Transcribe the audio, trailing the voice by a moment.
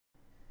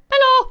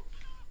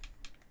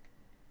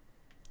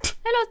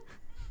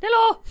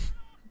Hello.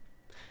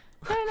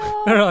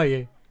 Hello. Where are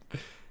you?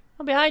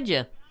 I'm behind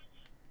you.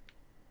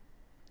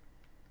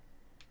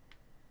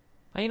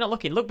 Are you not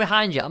looking? Look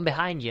behind you. I'm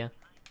behind you.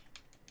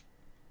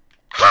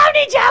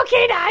 Only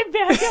joking. I'm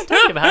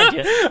talking behind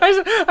you.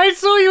 I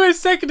saw you a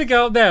second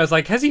ago up there. I was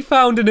like, has he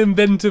found an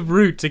inventive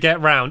route to get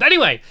round?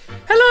 Anyway,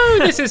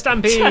 hello, this is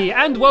Stampy,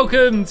 and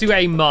welcome to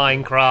a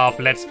Minecraft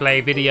Let's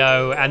Play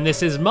video. And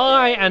this is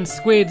my and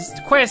Squid's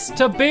quest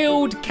to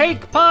build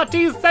Cake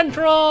Party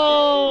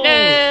Central.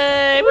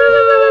 Yay! Woo,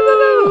 woo, woo,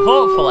 woo, woo.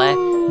 Hopefully,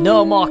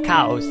 no more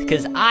cows,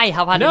 because I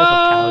have had enough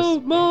of cows.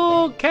 No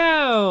more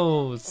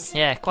cows.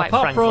 Yeah, quite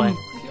Apart frankly. from.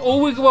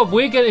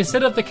 We're gonna,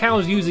 instead of the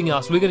cows using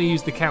us, we're gonna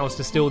use the cows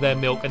to steal their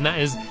milk, and that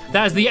is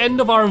the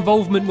end of our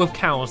involvement with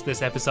cows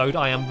this episode.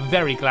 I am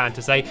very glad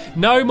to say,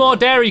 no more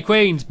Dairy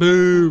Queens.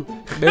 Boo!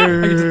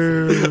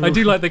 I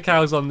do like the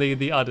cows on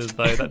the udders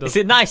though. That does.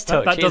 It's a nice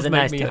touch. That does a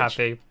make nice me touch.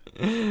 happy.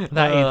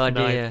 That is nice.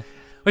 Dear.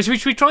 Well,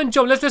 should we try and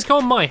jump? Let's go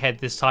on my head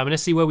this time, and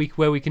let's see where we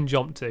can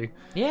jump to.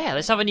 Yeah,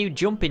 let's have a new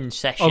jumping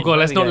session. Oh god,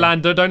 let's not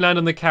land. Don't land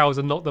on the cows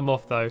and knock them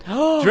off though. Do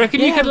you reckon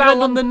you could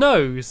land on the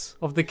nose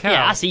of the cow?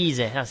 Yeah, that's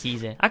easy. That's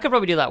easy. I could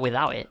probably do that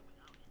without it.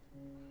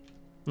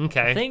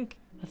 Okay. I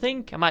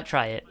think I might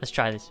try it. Let's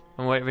try this.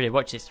 I'm ready.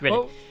 Watch this. Ready?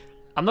 Oh.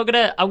 I'm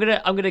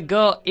gonna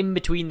go in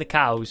between the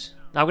cows.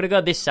 I'm gonna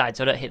go this side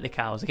so I don't hit the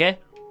cows. Okay.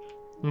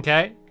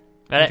 Okay.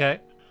 Ready? Okay.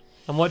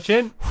 I'm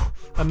watching.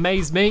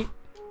 Amaze me.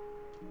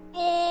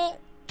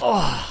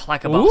 Oh,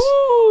 like a boss.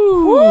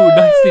 Ooh,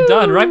 nicely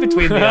done. Right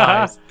between the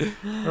eyes.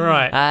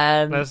 Right.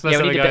 Let's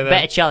yeah, we need a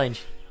better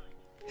challenge.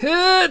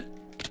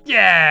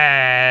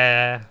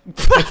 Yeah.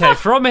 Okay,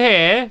 from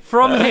here,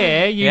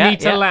 you need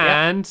to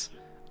land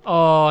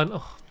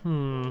on.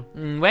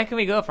 Where can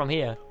we go from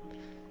here?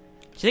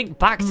 Do you think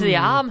back to the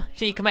arm? Do you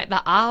think you can make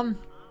that arm?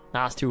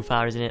 Nah, that's too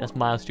far, isn't it? That's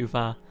miles too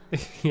far.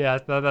 Yeah,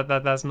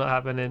 that's not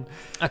happening.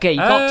 Okay, you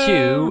got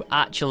to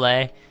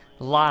actually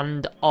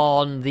land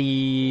on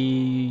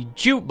the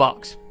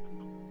jukebox.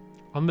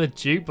 On the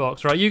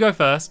jukebox, right? You go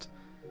first.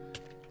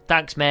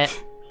 Thanks,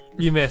 mate.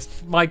 You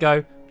missed. My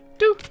go.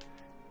 Do.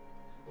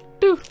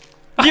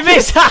 You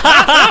missed!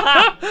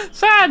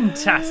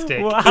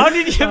 Fantastic. Well, how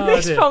did you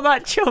miss dear. from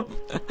that jump?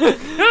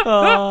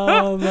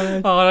 Oh,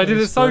 man. Oh, and I did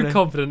it so funny.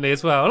 confidently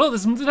as well. Look,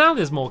 now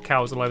there's more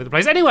cows all over the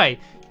place. Anyway,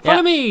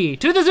 follow me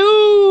to the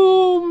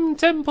Zoom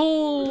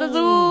Temple. The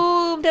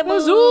Zoom Temple.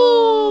 The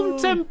Zoom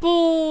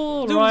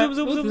Temple. Zoom, Right.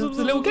 zoom, Oh, zoom, there's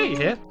zoom, a little zoom. gate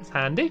here. It's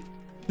handy.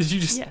 Did you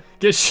just Yeah.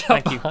 get shut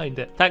Thank you. behind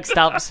it? Thanks,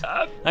 Stamps.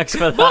 Thanks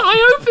for that. What?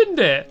 I opened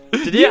it.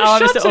 Did you? I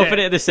managed shut to open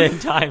it at the same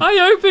time.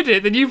 I opened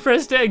it, then you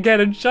pressed it again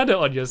and shut it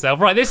on yourself.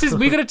 Right,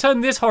 we're going to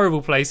turn this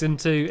horrible place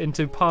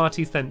into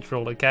Party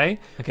Central, okay?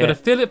 We're going to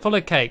fill it full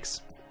of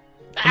cakes.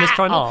 And let's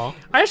try and... Aw.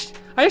 I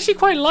actually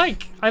quite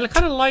like... I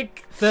kind of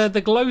like the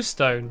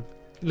glowstone.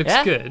 It looks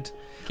Yeah? good.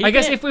 Keep I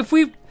guess it. if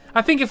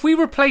we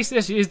replace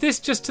this... Is this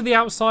just to the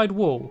outside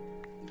wall?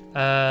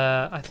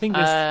 I think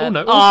it's... oh,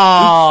 no.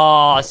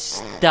 Oh,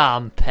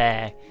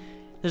 Stampy.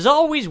 There's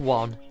always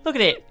one. Look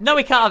at it. No,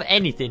 we can't have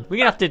anything. We're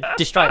going to have to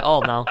destroy it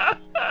all now.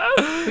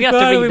 We're going to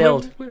have to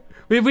rebuild.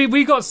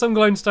 We got some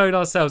glowstone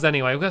ourselves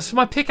anyway.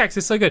 My pickaxe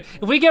is so good.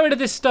 If we get rid of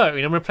this stone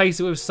and replace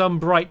it with some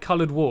bright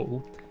coloured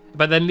wall,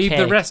 but then leave the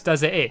Cake. rest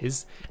as it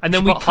is, and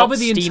then We've we got cover hot,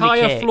 the steamy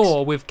entire cakes.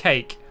 floor with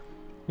cake.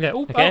 Yeah.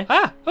 Ooh, Okay.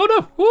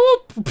 Oh no.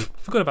 Ooh,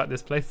 forgot about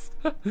this place.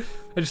 I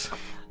just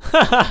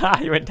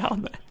You went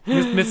down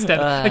there.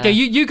 misstepped. Okay,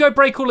 you go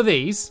break all of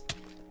these.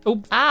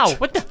 Oh, Ow,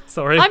 what the?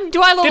 sorry.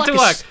 Do I look Get like to a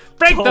work.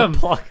 Break stone them.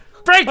 block?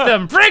 Break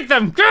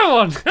them. Go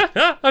on.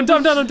 I'm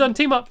done.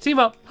 Team up.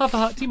 Half a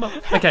heart. Team up.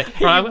 Okay.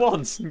 Right.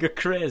 Once and go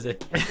crazy.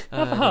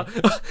 Oh,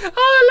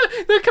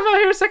 look, come out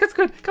here a second,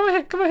 Squid. Come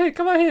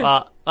out here.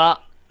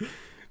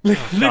 Look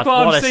God, what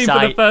what I've a seen for the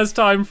sight. first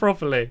time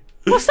properly.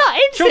 What's that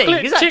in thing?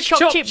 Chocolate Is that chip, chop,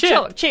 chop, chip, chip.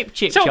 chop, chip,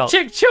 chip, Chop, chop?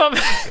 chick, chop.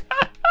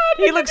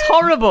 He looks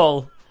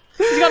horrible.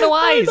 He's got no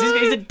eyes.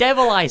 He's a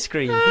devil ice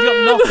cream. He's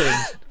got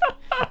nothing.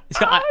 He's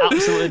got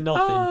absolutely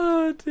nothing.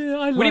 Oh dear,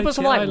 I like Would he put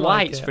some it, like I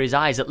like whites it. for his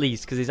eyes at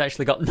least? Because he's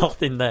actually got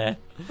nothing there.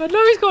 I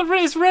know he's got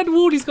his red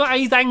wool. He's got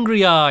his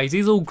angry eyes.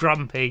 He's all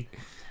grumpy.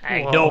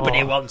 Hey, Oh.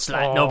 nobody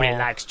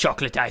likes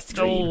chocolate ice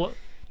cream. Oh,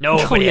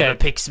 Nobody yeah. ever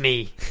picks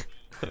me.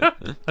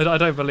 I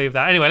don't believe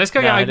that. Anyway, let's go.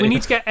 No, I we don't.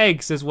 need to get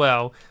eggs as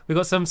well. We've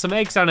got some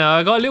eggs down here.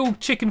 I got a little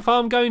chicken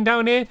farm going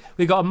down here.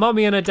 We've got a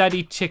mummy and a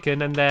daddy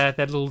chicken and their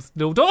little.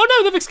 Oh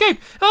no, they've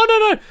escaped.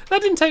 Oh no,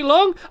 that didn't take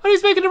long. Oh,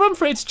 he's making a run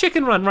for it. It's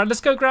chicken run. Right, let's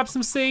go grab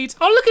some seeds.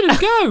 Oh, look at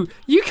him go.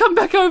 You come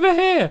back over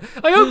here.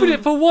 I opened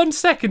it for 1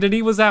 second and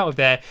he was out of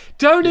there.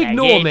 Don't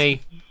ignore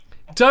me.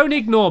 Don't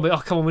ignore me. Oh,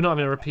 come on, we're not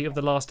having a repeat of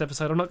the last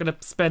episode. I'm not going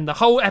to spend the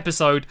whole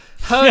episode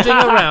herding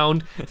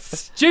around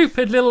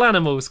stupid little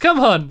animals. Come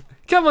on,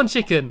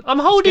 chicken. I'm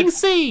holding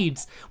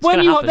seeds.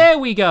 gonna happen. There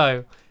we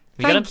go.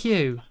 We got Thank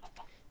you.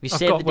 We I've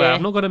saved the day.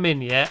 I've not got them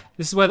in yet.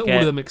 This is where all Okay.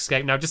 of them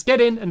escape. Now just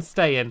get in and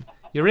stay in.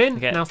 You're in.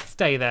 Okay. Now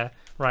stay there.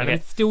 Right. Okay. Let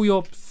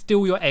me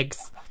steal your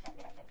eggs.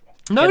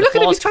 No, Okay, the look at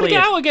him. floor's He's trying to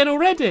get cleared. out again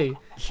already.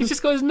 He's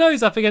just got his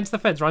nose up against the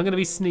fence. Right, I'm going to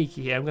be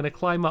sneaky here. I'm going to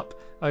climb up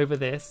over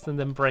this and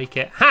then break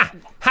it. Ha!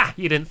 Ha!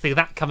 You didn't see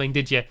that coming,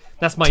 did you?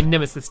 That's my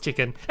nemesis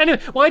chicken. Anyway,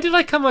 why did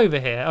I come over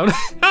here?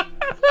 I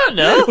don't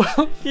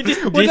know. You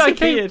just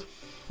disappeared.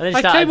 And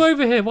then I came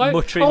over here. Why?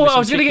 muttering Oh, with I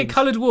was some going to get chickens.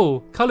 coloured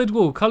wool. Coloured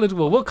wool.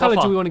 What colour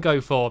for? do we want to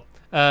go for?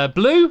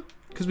 Blue?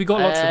 Because we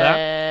got lots of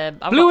that.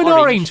 I've Blue got and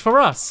orange for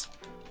us.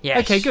 Yes.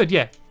 Okay, good,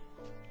 yeah.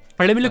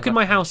 Right, let me look in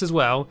my house as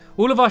well.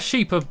 All of our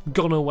sheep have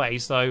gone away,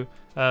 so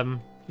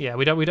yeah,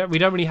 we don't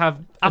really have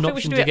an think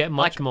we should option do to it get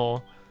much like-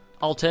 more.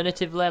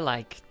 Alternatively,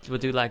 like we'll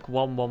do like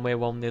one way,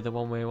 one the other,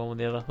 one way, one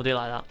the other. We'll do it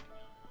like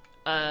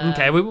that.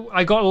 Okay,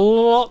 I got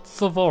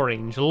lots of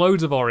orange,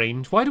 loads of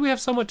orange. Why do we have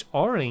so much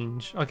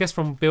orange? I guess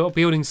from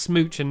building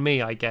Smooch and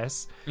me, I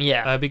guess.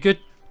 Yeah. Be good.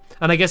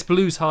 And I guess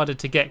blue's harder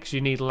to get because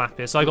you need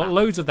lapis. So I got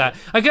loads of that.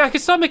 I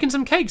could start making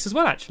some cakes as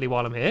well, actually,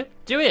 while I'm here.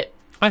 Do it.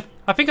 I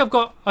think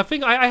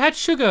I had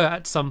sugar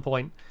at some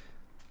point.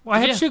 I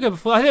had you? sugar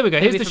before. Oh, there we go.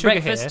 Here's Maybe the for sugar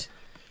breakfast? here.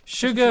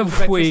 Sugar,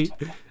 for wheat,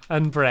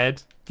 and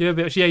bread. Give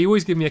a bit. Yeah, you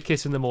always give me a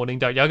kiss in the morning,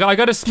 don't you? I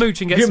got to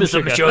smooch and get Give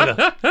some me some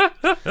sugar.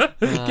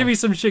 Give me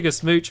some sugar,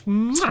 Smooch.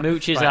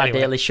 Smooch is Right, our anyway.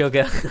 daily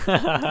sugar.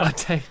 I'll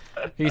take-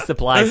 He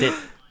supplies it.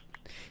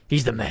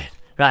 He's the man.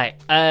 Right.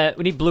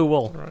 We need blue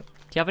wool. Right. Do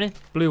you have any?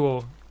 Blue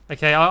wool.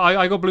 Okay,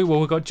 I got blue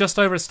wool. We've got just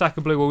over a stack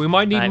of blue wool. We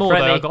might need Right, more throw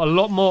though. me. I've got a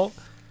lot more.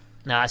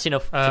 Nah, that's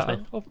enough. Just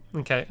me.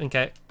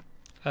 Okay.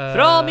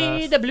 Throw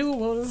me the blue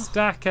wool.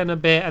 Stack and a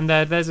bit, and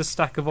there's a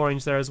stack of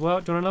orange there as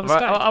well. Do you want another Right,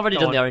 stack? I've already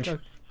Go done on, the orange.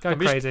 Go I'm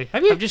just- crazy.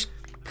 Have you?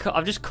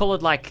 I've just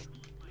coloured like.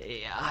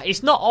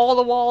 It's not all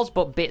the walls,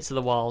 but bits of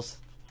the walls.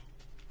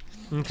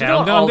 Okay,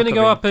 not I'm all going to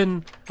go covering.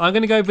 up and I'm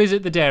going to go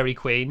visit the Dairy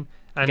Queen,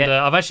 and Okay.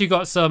 I've actually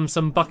got some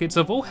buckets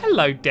of. Oh,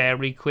 hello,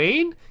 Dairy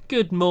Queen.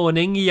 Good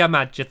morning, Your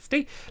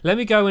Majesty. Let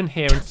me go in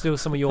here and steal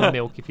some of your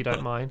milk, if you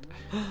don't mind.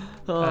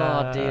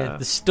 Oh dear,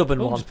 the stubborn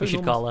oh, one. just We put should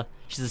it call her.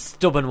 She's the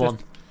stubborn one.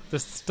 The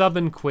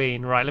stubborn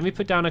queen. Right, let me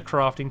put down a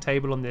crafting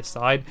table on this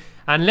side,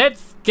 and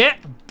let's get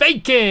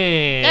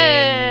baking.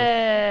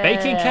 Hey!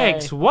 Baking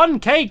cakes. One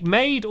cake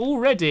made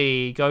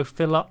already. Go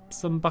fill up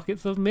some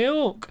buckets of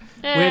milk.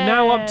 We're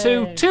now up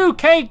to 2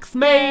 cakes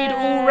made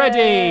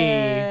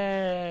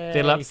already.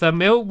 Fill up some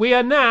milk. We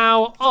are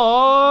now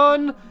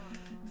on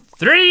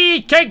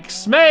 3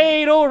 cakes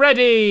made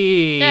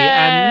already.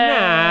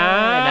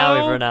 And Now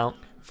we've run out.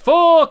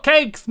 4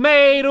 cakes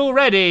made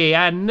already.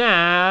 And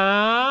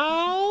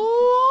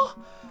now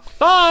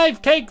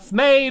 5 cakes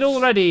made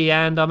already.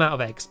 And I'm out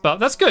of eggs. But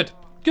that's good.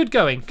 Good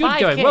going. Good 5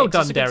 going. Well cakes,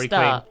 done, that's a good Dairy Queen.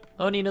 start.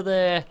 Only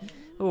another.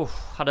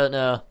 I don't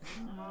know.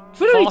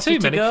 We don't need 40 too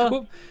to many. go.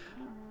 Well,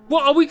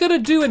 what are we going to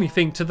do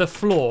anything to the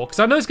floor? Because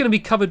I know it's going to be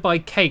covered by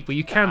cake, but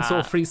you can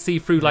sort of see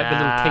through like the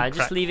little cake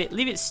just crack.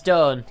 leave it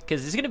stone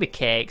because there's going to be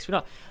cakes.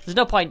 There's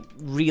no point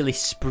really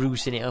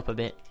sprucing it up a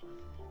bit.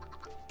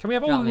 Can we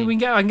have? know what I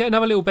mean? I can get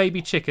another little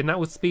baby chicken. That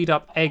would speed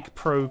up egg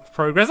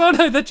progress. Oh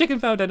no, the chicken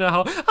fell down a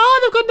hole.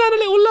 Oh, they've gone down a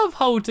little love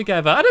hole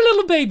together, and a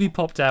little baby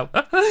popped out.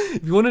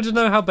 If you wanted to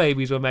know how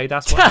babies were made,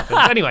 that's what happened.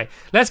 Anyway,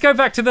 let's go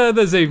back to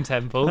the Zoom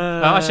temple.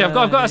 Actually,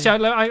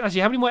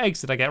 how many more eggs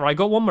did I get? Right, I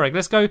got one more egg.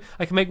 Let's go.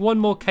 I can make one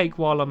more cake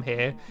while I'm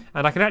here,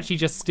 and I can actually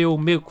just steal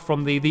milk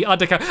from the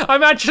udder cow.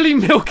 I'm actually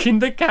milking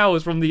the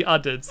cows from the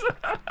udders.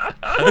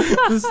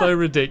 This is so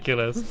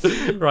ridiculous.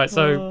 Right,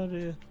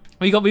 so.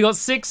 We got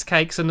 6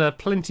 cakes and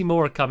plenty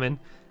more are coming.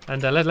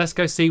 And let's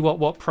go see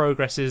what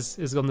progress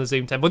is on the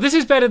Zoom temple. This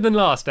is better than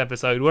last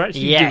episode. We're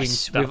actually doing Yes,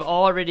 stuff. we've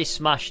already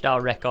smashed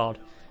our record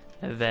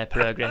of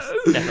progress.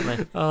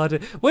 Definitely. Oh,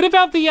 what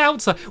about the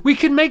outside? We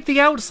can make the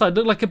outside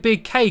look like a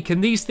big cake,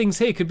 and these things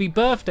here could be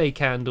birthday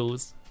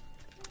candles.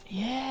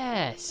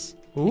 Yes.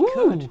 Ooh.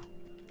 Do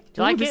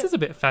you like this it? is a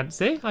bit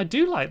fancy. I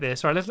do like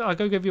this. Right, I'll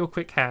go give you a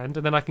quick hand,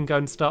 and then I can go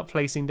and start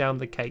placing down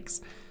the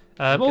cakes.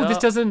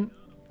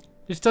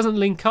 This doesn't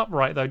link up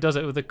right though, does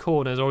it, with the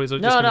corners, or is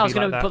it just No, I was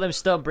going going to to put them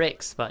stone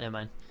bricks, but never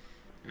mind.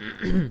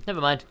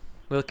 Never mind.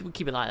 We'll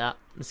keep it like that.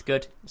 It's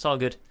good. It's all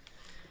good.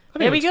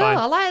 There we go. Fine.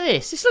 I like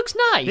this. This looks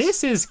nice.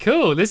 This is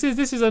cool. This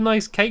is a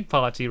nice cake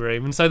party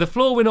room, and so the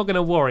floor we're not going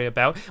to worry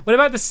about. What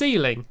about the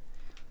ceiling?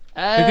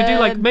 We could do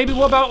like maybe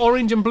what about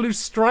orange and blue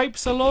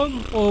stripes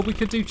along, or we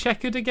could do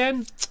checkered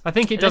again. I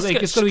think it does.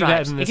 It's got to be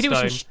better than You the can do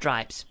stone. some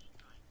stripes.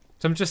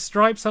 Some just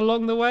stripes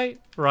along the way.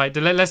 Right.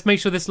 Let's make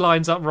sure this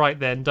lines up right.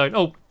 Then don't.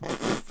 Oh,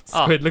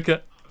 squid! Look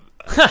at.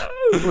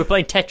 We're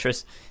playing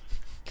Tetris.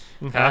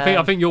 Okay,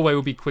 I think your way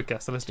will be quicker.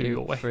 So let's do your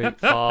 2, way. 3,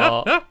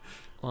 4.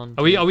 1,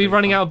 Are we 2, 3,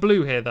 running 4. out of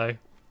blue here though?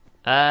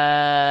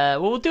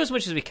 Well, we'll do as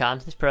much as we can.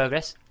 It's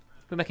progress.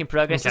 We're making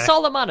progress. Okay. That's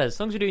all that matters. As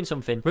long as we're doing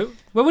something.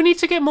 Well, we need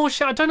to get more.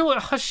 I don't know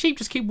what. Our sheep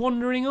just keep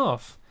wandering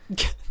off.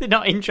 They're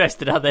not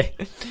interested, are they?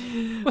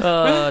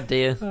 Oh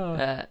dear. You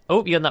got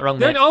that wrong,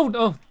 mate.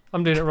 Oh,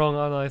 I'm doing it wrong,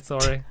 aren't I?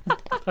 Sorry.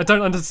 I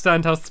don't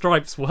understand how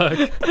stripes work.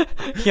 You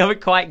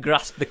haven't quite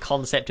grasped the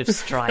concept of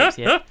stripes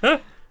yet.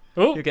 Oh,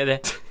 Look at there.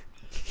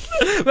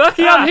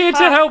 Lucky I'm here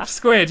to help,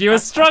 Squid. You were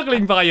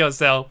struggling by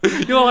yourself.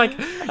 You're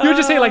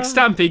just here like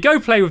Stampy. Go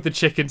play with the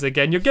chickens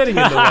again. You're getting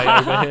in the way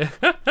over here.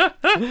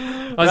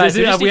 Right, so Are just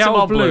we need some out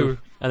more of blue?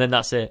 and then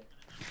that's it.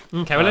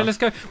 Okay, well, let's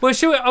go. Well,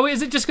 sure. Oh,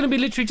 is it just going to be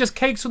literally just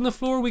cakes on the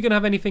floor, or are we going to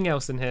have anything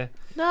else in here?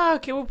 No,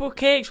 okay, we'll put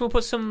cakes. We'll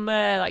put some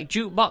like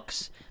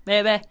jukebox,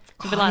 maybe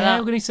something like yeah, that.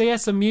 we're going to say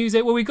some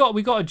music. Well, we got a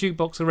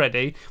jukebox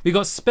already. We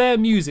got spare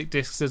music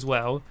discs as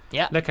well.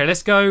 Yeah. Okay,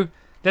 let's go.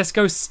 Let's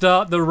go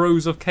start the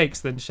rows of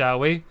cakes then, shall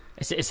we?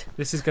 It's,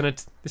 This is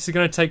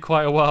gonna take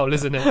quite a while,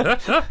 isn't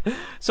it?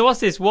 so what's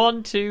this?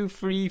 1, 2,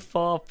 3,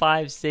 4,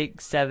 5,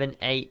 6, 7,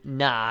 8,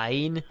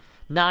 9.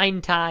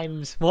 9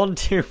 times 1,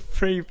 2,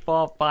 3,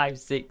 4, 5,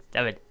 6,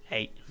 7,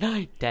 8,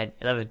 9, 10,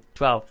 11,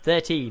 12,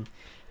 13.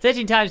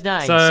 13 times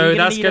 9. So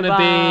that's going to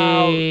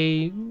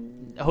be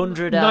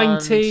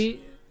 190.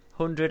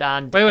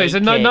 100 Wait. So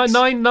cakes.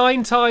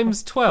 nine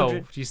times 12.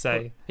 100. Did you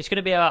say? It's going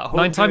to be about 100.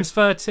 9 times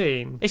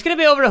 13. It's going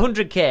to be over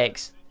 100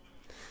 cakes.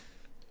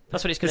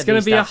 That's what it's going to be.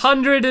 It's going to be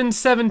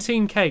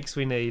 117 cakes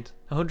we need.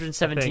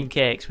 117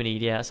 cakes we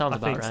need. Yeah, that sounds I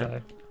about think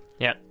right. so.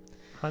 Yeah.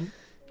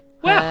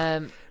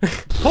 Well,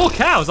 poor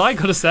cows, I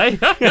gotta say.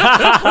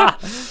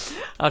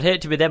 I'd hate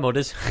to be them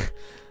udders.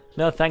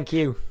 No, thank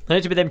you. I'd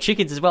hate to be them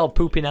chickens as well,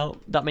 pooping out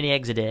that many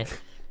eggs a day.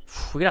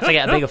 We're gonna have to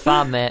get a bigger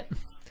farm, mate.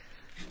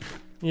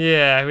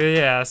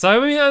 Yeah. So,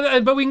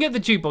 but we can get the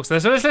jukebox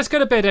there. So let's go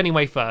to bed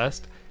anyway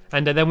first,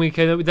 and then we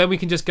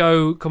can just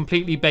go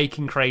completely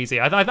baking crazy.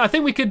 I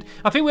think we could.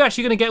 I think we're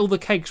actually gonna get all the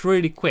cakes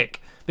really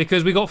quick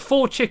because we got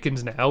 4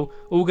 chickens now,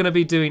 all gonna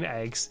be doing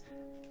eggs.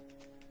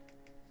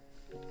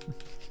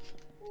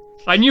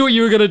 I knew what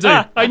you were gonna do.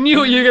 I knew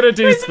what you were gonna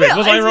do, Squid.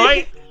 Was I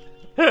right?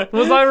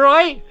 Was I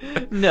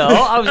right? No,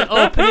 I was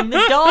opening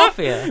the door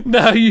for you.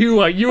 No, you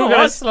weren't. You were What?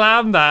 going to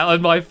slam that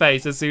on my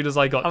face as soon as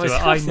I got to it.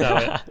 I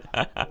know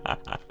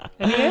it.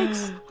 Any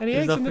eggs? Any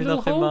eggs in the little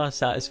nothing hole? more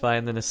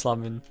satisfying than a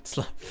slam.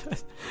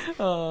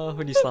 Oh,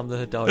 when you slam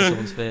the door in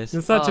someone's face.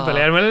 You're such a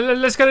bully. Anyway,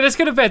 let's go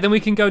to bed. Then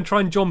we can go and try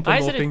and jump on Why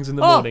is more it- things in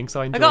the Oh, morning.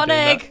 So I enjoy got an doing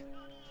egg.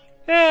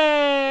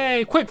 that.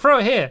 Yay! Quick, throw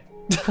it here.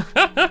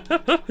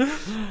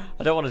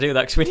 I don't want to do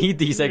that because we need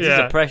these eggs. These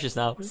Yeah. are precious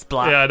now.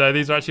 Splat. Yeah, no,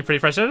 these are actually pretty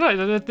fresh.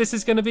 No, this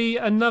is going to be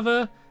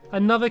another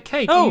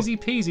cake. Oh. Easy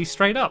peasy,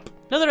 straight up.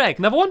 Another egg.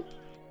 Another one.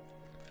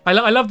 I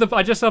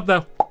just love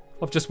the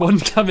of just one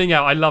coming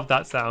out. I love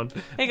that sound.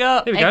 Here you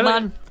go. Here we go,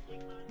 Eggman.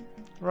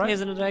 Right.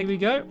 Here's another Here egg. we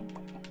go.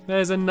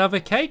 There's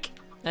another cake.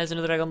 There's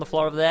another egg on the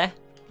floor over there.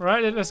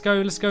 Right, let's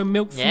go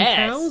milk some Yes.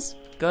 cows.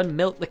 Go and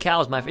milk the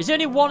cows, my friend. Is there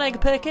only 1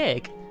 egg per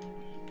cake?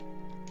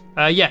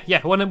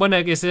 Yeah. One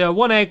egg is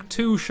 1 egg,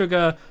 2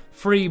 sugar,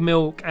 3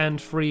 milk, and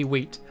 3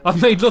 wheat.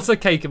 I've made lots of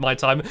cake in my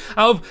time.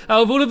 Out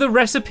of all of the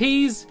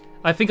recipes,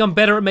 I think I'm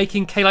better at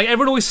making cake. Like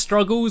everyone always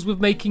struggles with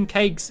making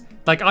cakes.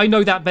 Like I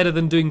know that better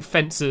than doing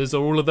fences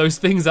or all of those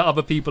things that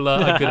other people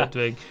are good at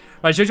doing.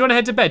 Right, so do you want to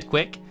head to bed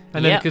quick?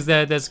 And then Yep. because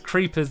there's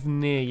creepers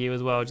near you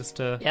as well, just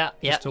to Yeah.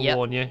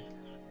 warn you.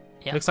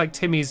 Yep. Looks like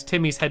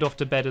Timmy's head off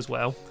to bed as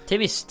well.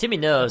 Timmy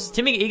knows.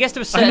 Timmy, he gets to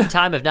a certain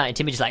time of night, and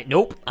Timmy's just like,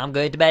 nope, I'm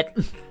going to bed.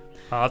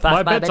 My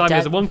by bedtime is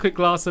bedtime. 1 quick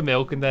glass of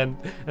milk and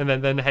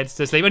then heads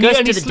to sleep. And Goes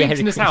he to the sleeps Dairy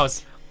in his Queen.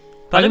 house.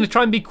 I'm Pardon? going to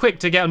try and be quick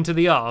to get onto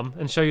the arm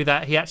and show you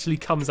that he actually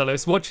comes.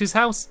 Let's watch his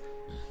house.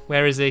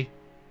 Where is he?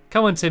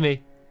 Come on, Timmy.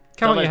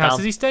 Come Don't on, let your him house. down.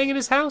 Is he staying in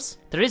his house?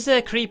 There is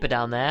a creeper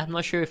down there. I'm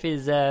not sure if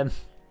he's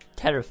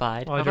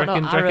terrified. Oh, I do you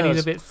don't know. reckon he's a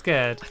Arrows. bit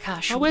scared? I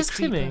can't shoot Oh, where's the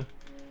creeper.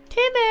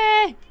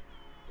 Timmy?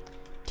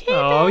 Timmy!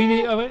 Oh,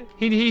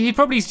 he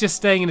probably's just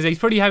staying in his. He's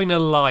probably having a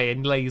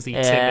lie-in, lazy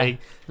Timmy,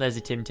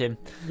 Lazy Tim.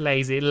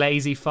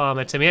 lazy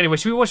farmer Timmy. Anyway,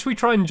 what should we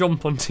try and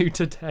jump onto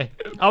today?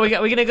 Oh, we're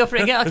gonna go for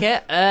it again. Okay.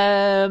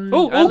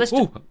 Let's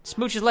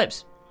smooch his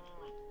lips.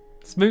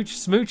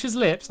 Smooch his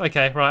lips.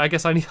 Okay, right. I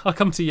guess I'll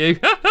come to you.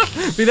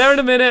 Be there in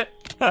a minute.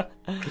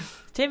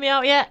 Timmy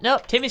out yet?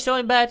 Nope. Timmy's still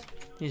in bed.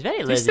 He's very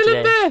lazy He's still today.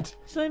 in bed.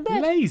 Still in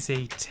bed.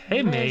 Lazy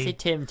Timmy. Lazy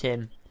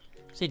Tim.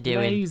 What's he doing?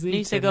 Lazy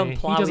Needs Timmy. to go and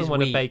plough He doesn't his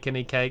want to wheat. bake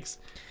any cakes.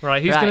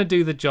 Right, who's Right. going to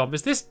do the job?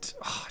 Is this... do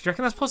you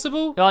reckon that's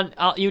possible? Go on,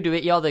 you do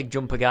it. You're the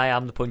jumper guy.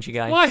 I'm the punchy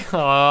guy. Why? Oh,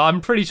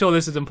 I'm pretty sure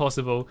this is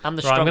impossible. I'm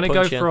the right, I'm strong gonna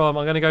puncher. I'm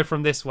going to go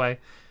from this way.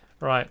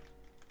 Right.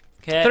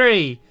 Okay.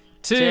 3,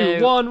 2,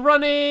 Two. 1,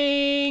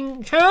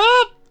 running.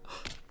 Up!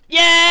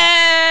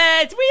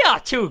 Yes! We are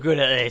too good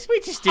at this. We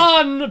just did.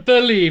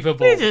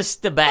 Unbelievable. We're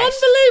just the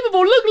best.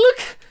 Unbelievable.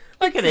 Look.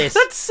 Look at this.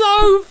 That's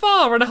so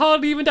far and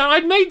hardly even down.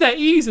 I'd made that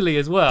easily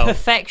as well.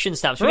 Perfection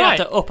stamps. We're Right. going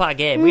to have to up our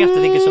game. We have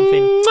to think of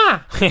something.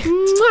 Mwah!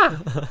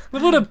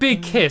 Mwah! What a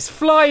big kiss.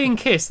 Flying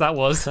kiss that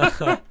was. Right,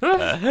 I'm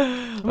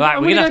we're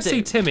going gonna to have to.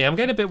 see Timmy. I'm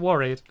getting a bit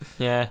worried.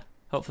 Yeah.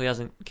 Hopefully, he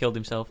hasn't killed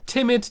himself.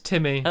 Timid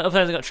Timmy. Hopefully, he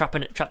hasn't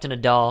got trapped in a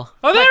door.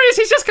 Oh, there he is.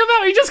 He's just come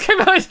out. He just came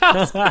out of his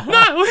house.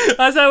 No,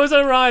 as I was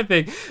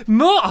arriving.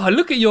 Oh,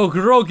 look at your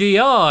groggy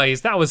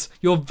eyes.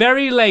 You're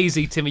very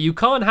lazy, Timmy. You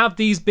can't have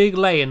these big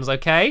lay-ins,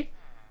 okay?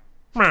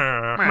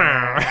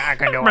 I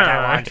can do what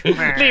I want.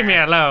 Leave me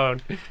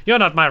alone. You're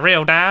not my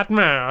real dad. Oh,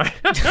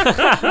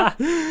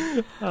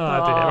 dear.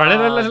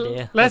 Right,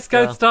 dear. let's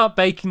go start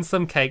baking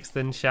some cakes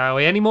then, shall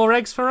we? Any more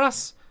eggs for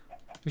us?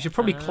 We should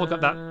probably clog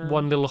up that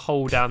one little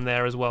hole down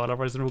there as well,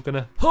 otherwise they're all going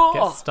to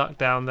get stuck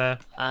down there.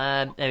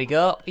 There we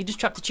go. He just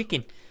trapped a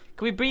chicken.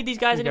 Can we breed these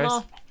guys There he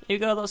anymore? Here we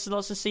go. Lots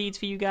of seeds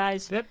for you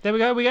guys. Yep, there we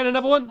go. We're getting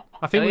another one.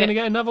 I think There we we're going to go.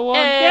 get another one.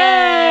 Yay!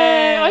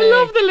 Yay! I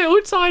love the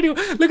little tiny.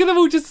 Look at them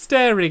all just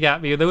staring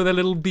at me with their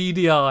little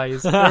beady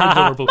eyes. Very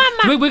adorable.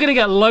 So we're going to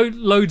get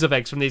loads of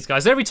eggs from these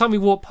guys. Every time we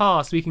walk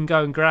past, we can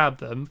go and grab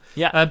them.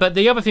 Yeah. But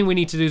the other thing we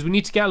need to do is we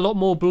need to get a lot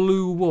more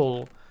blue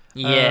wool.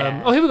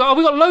 Yeah. Oh, here we go. Oh,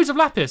 we got loads of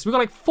lapis. We got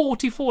like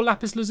 44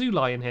 lapis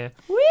lazuli in here.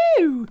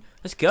 Woo!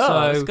 Let's go. So,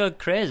 Let's go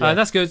crazy.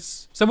 That's good.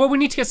 So, well, we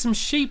need to get some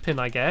sheep in,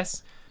 I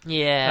guess.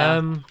 yeah.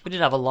 We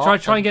did have a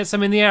lot. Try and get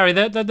some in the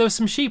area. There's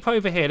some sheep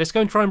over here. Let's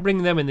go and try and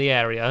bring them in the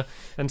area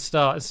and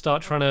start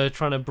trying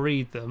to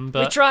breed them.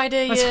 But We tried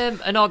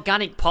an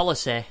organic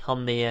policy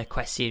on the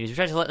quest series. We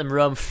tried to let them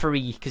roam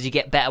free because you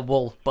get better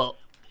wool, but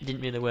it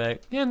didn't really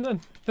work. yeah, and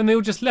then they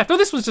all just left. Oh,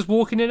 this one's just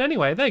walking in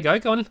anyway. There you go.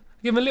 Go on,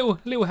 give him a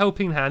little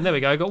helping hand. There we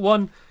go. Got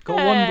one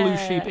blue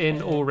sheep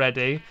in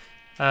already.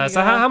 So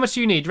go. how much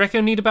do you need? Do you reckon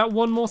you need about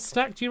one more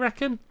stack? Do you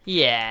reckon?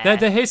 Yeah.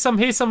 Here's some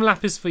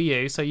lapis for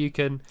you, so you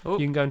can Oh.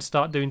 go and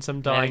start doing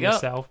some There we dyeing go.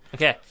 yourself.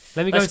 Okay.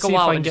 Let me go Let's and see go if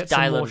out I can and get just some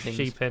dye more loads of things.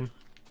 sheep in.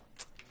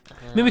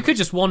 I mean, we could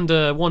just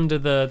wander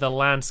the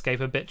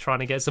landscape a bit trying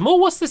to get some. Oh,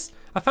 what's this?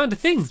 I found a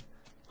thing.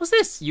 What's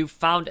this? You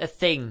found a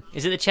thing.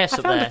 Is it the chest I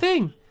up found there? a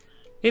thing.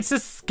 It's a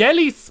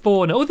skelly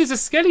spawner. Oh, there's a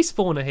skelly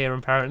spawner here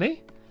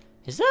apparently.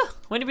 Is there?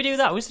 When did we do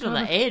that? We done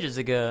that ages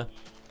ago.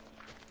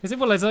 Is it?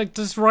 Well, it's like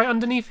just right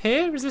underneath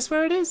here. Is this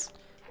where it is?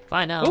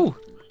 Find out.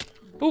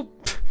 Oh,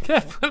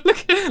 careful!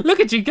 Look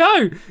at you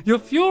go. You're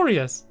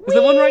furious. Is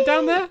there one right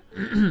down there?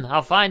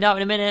 I'll find out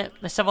in a minute.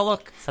 Let's have a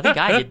look. I think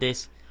I did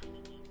this.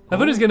 I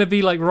thought it was going to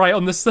be like right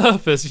on the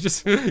surface. You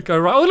just go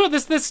right. Oh look,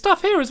 there's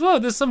stuff here as well.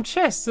 There's some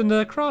chests and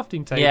a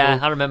crafting table. Yeah,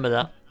 I remember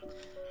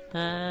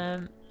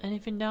that.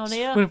 Anything down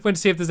here? I'm going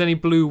to see if there's any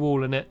blue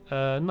wool in it.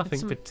 Nothing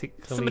Some-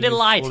 particularly. somebody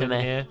lie useful to in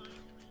me. Here.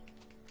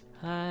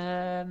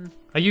 Um.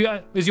 Are you?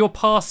 Is your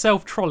past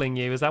self trolling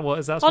you? Is that what?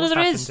 Is that Oh what's no, there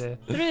happened is. here?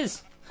 There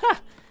is. Ha!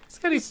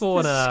 Skelly There's a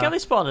spawner. skelly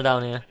spawner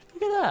down here.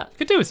 Look at that.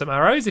 Could do with some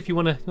arrows if you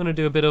want to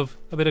do a bit of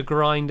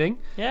grinding.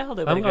 Yeah, I'll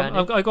do a bit of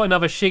grinding. I've got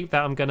another sheep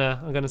that I'm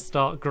gonna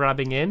start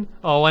grabbing in.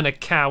 Oh, and a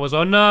cow as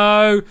well.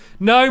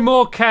 No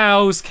more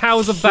cows.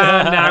 Cows are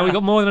bad now. We've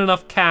got more than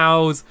enough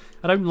cows.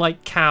 I don't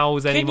like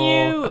cows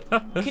anymore.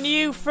 Can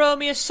you throw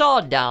me a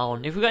sword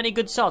down? If we've got any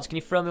good swords, can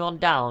you throw me one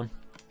down?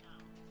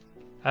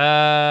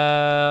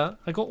 I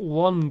got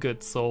one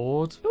good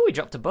sword, Oh, we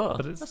dropped a bow.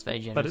 but it's That's very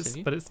but generous of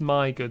you. it's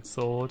my good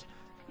sword.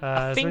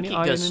 I Is there think any it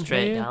iron goes in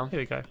straight here? down. Here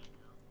we go.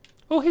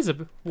 Oh, here's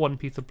one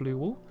piece of blue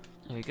wool.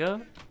 There we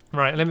go.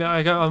 Right,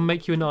 I'll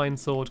make you an iron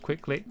sword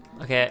quickly.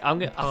 Okay, I'm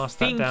gonna. I Pass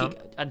that think. down.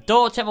 I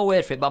don't take my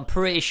word for it, but I'm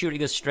pretty sure it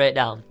goes straight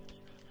down.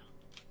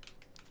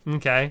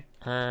 Okay.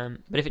 But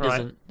if it Right.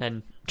 doesn't,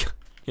 then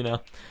you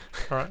know.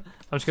 All right.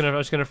 I'm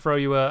just gonna throw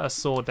you a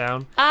sword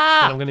down.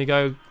 Ah! And I'm gonna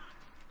go.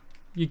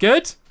 You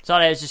good?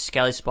 Sorry, it was just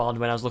skelly spawned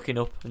when I was looking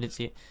up and didn't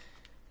see it.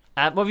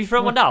 What have you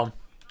thrown one down?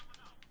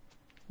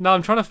 No,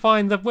 I'm trying to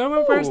find the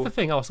where's Ooh. the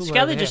thing? Oh, it's all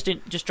Skelly over here.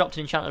 just dropped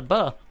an enchanted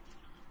bow.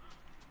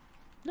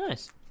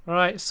 Nice. All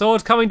right,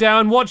 sword coming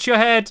down. Watch your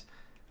head.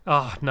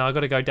 Oh no, I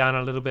got to go down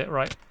a little bit.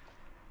 Right.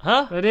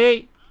 Huh?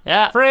 Ready?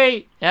 Yeah.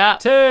 3, Yeah.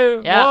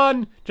 2, Yeah.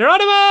 1.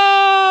 Geronimo!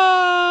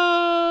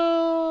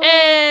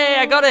 Hey,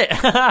 I got it.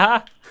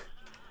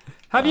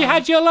 Have you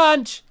had your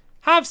lunch?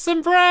 Have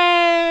some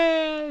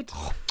bread.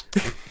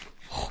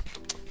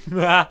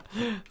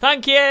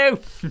 Thank you.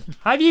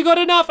 Have you got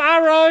enough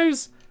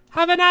arrows?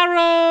 Have an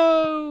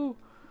arrow.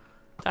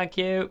 Thank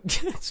you.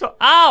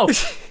 Ow!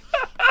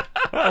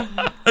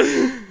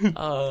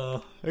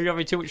 Oh, you're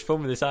having too much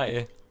fun with this, aren't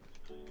you?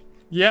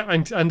 Yeah,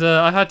 and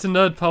I had to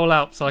nerd pole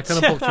out, so I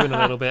kind of booked you in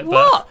a little bit. But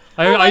What?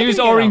 What am I I used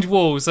thinking orange of?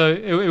 wool, so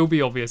it'll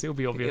be obvious. It'll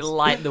be obvious. It'll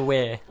light the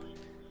way.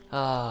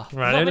 Ah,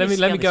 Right, let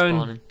me go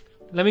and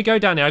let me go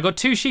down here. I got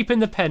 2 sheep in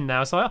the pen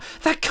now, so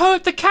the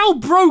cow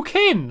broke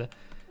in.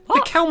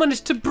 What? The cow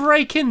managed to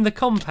break in the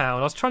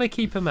compound. I was trying to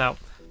keep him out.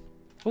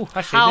 Oh,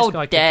 actually, How this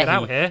guy could dare get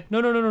out he. here.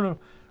 No.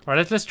 All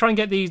right, let's try and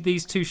get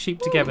these 2 sheep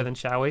together then,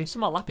 shall we? Some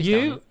more lapis down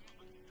You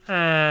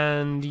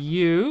and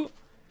you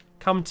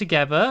come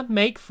together,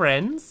 make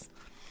friends.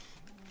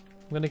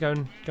 I'm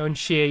gonna go and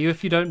shear you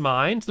if you don't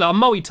mind. Like,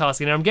 I'm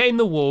multitasking here. I'm getting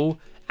the wool,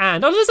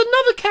 and there's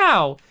another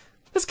cow.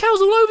 There's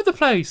cows all over the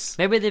place.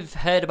 Maybe they've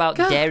heard about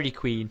God. Dairy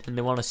Queen and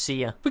they want to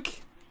see her.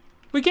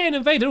 We're getting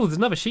invaded. Oh, there's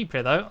another sheep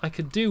here though. I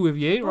could do with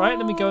you. Right,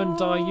 let me go and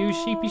dye you,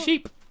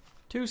 sheep,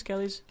 2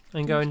 skellies.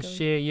 and go and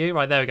shear you.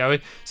 Right, there we go.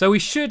 So we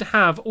should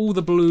have all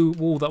the blue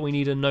wool that we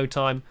need in no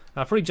time.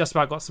 I've probably just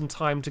about got some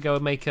time to go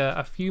and make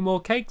a few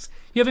more cakes.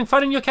 You having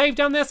fun in your cave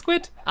down there,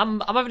 Squid? I'm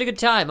having a good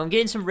time. I'm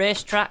getting some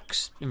race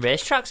tracks. I'm getting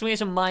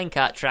some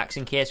minecart tracks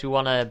in case we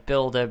want to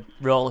build a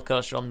roller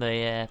coaster on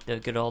the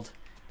good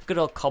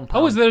old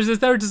compound. Oh, is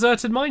there a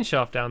deserted mine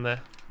shaft down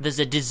there? There's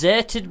a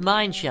deserted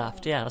mine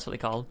shaft. Yeah, that's what they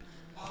call them.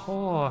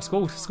 Oh,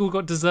 school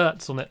got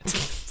desserts on it.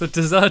 It's a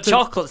deserted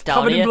Chocolates down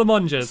covered here. in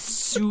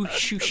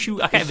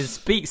blancmanges. I can't even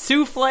speak.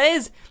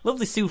 Soufflés,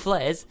 lovely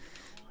soufflés.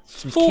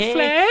 Some Soufflé?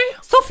 cake.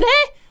 Soufflé?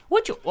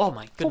 What you? Oh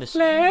my goodness.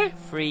 Soufflé?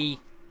 Free.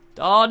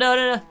 Oh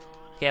no.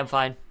 Okay, I'm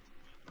fine.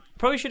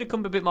 Probably should have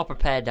come a bit more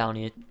prepared down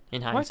here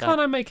in Why hindsight. can't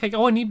I make cake?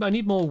 Oh, I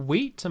need more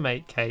wheat to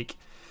make cake.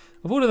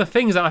 Of all of the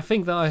things that I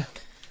think that I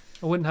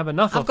wouldn't have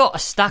enough I've of. got a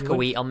stack of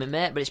wheat on me,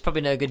 mate, but it's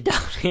probably no good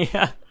down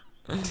here.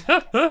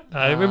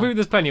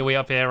 There's plenty of wheat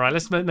up here. Right,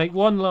 let's make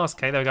one last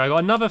cake. There we go. I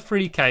got another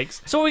 3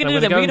 cakes. So what are we And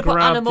going to do then? We're going to put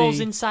grab animals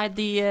the- inside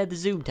the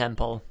Zoom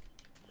temple.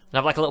 And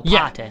have like a little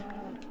Yeah. party.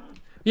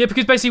 Yeah,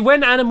 because basically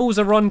when animals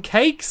are on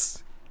cakes,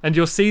 and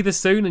you'll see this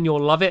soon and you'll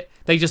love it,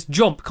 they just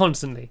jump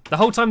constantly. The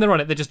whole time they're on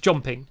it, they're just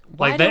jumping.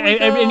 Why Like don't we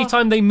go-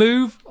 anytime they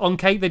move on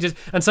cake, they just...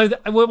 And so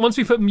once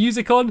we put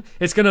music on,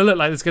 it's going to look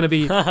like there's going to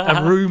be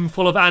a room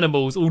full of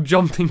animals all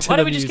jumping to Why the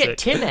don't we just music. get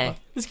Timmy?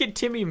 Let's get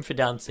Timmy in for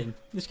dancing.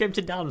 Let's get him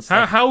to dance.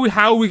 How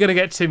are we going to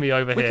get Timmy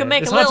over here? can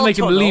make It's a hard to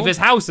little make him leave tunnel. his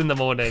house in the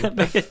morning.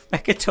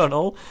 make a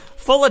tunnel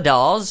full of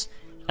doors,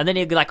 and then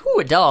he'll be like, ooh,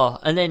 a door.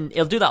 And then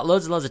he'll do that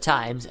loads and loads of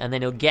times, and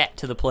then he'll get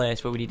to the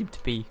place where we need him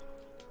to be.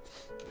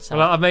 So,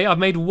 Well, I've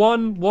made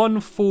one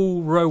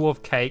full row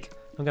of cake.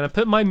 I'm going to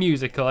put my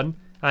music on.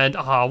 And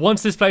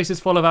once this place is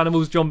full of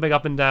animals jumping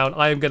up and down,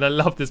 I am going to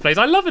love this place.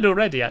 I love it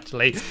already,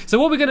 actually. So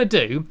what we're going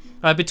to do,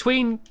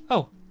 between...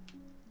 Oh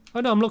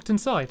no, I'm locked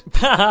inside.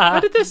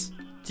 How did this...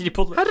 did you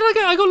pull the... How did I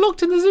get... I got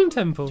locked in the Zoom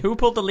temple. Who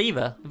pulled the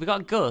lever? Have we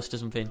got a ghost or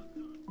something?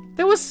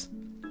 There was...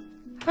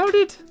 How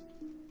did...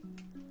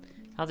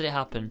 How did it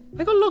happen?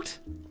 I got locked...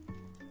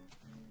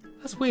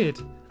 That's weird.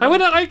 I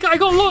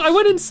got locked... I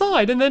went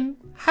inside and then...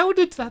 How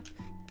did that...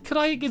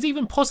 Is it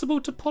even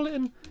possible to pull it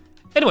in...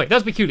 Anyway,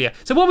 that's peculiar.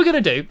 So what we're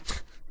going to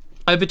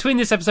do... between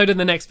this episode and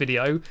the next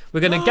video,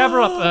 we're going to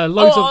gather up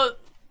loads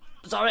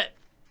of... Sorry.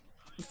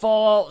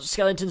 4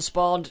 skeletons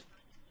spawned.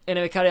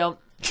 Anyway, carry on.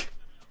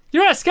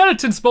 You're at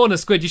skeleton spawner,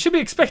 Squid. You should be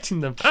expecting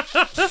them.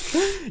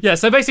 Yeah,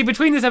 so basically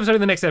between this episode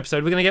and the next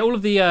episode, we're going to get all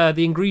of the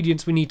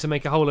ingredients we need to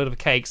make a whole load of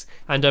cakes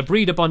and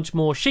breed a bunch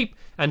more sheep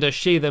and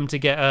shear them to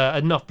get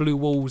enough blue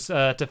walls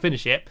to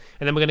finish it.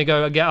 And then we're going to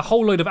go and get a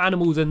whole load of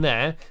animals in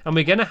there and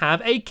we're going to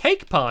have a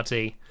cake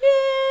party.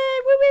 Yay!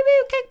 Woo, woo,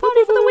 woo! Cake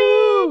party for the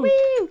win!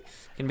 Woo!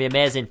 Gonna be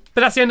amazing.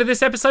 But that's the end of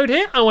this episode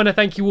here. I want to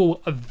thank you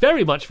all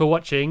very much for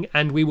watching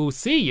and we will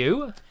see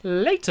you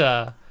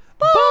later.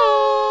 Bye!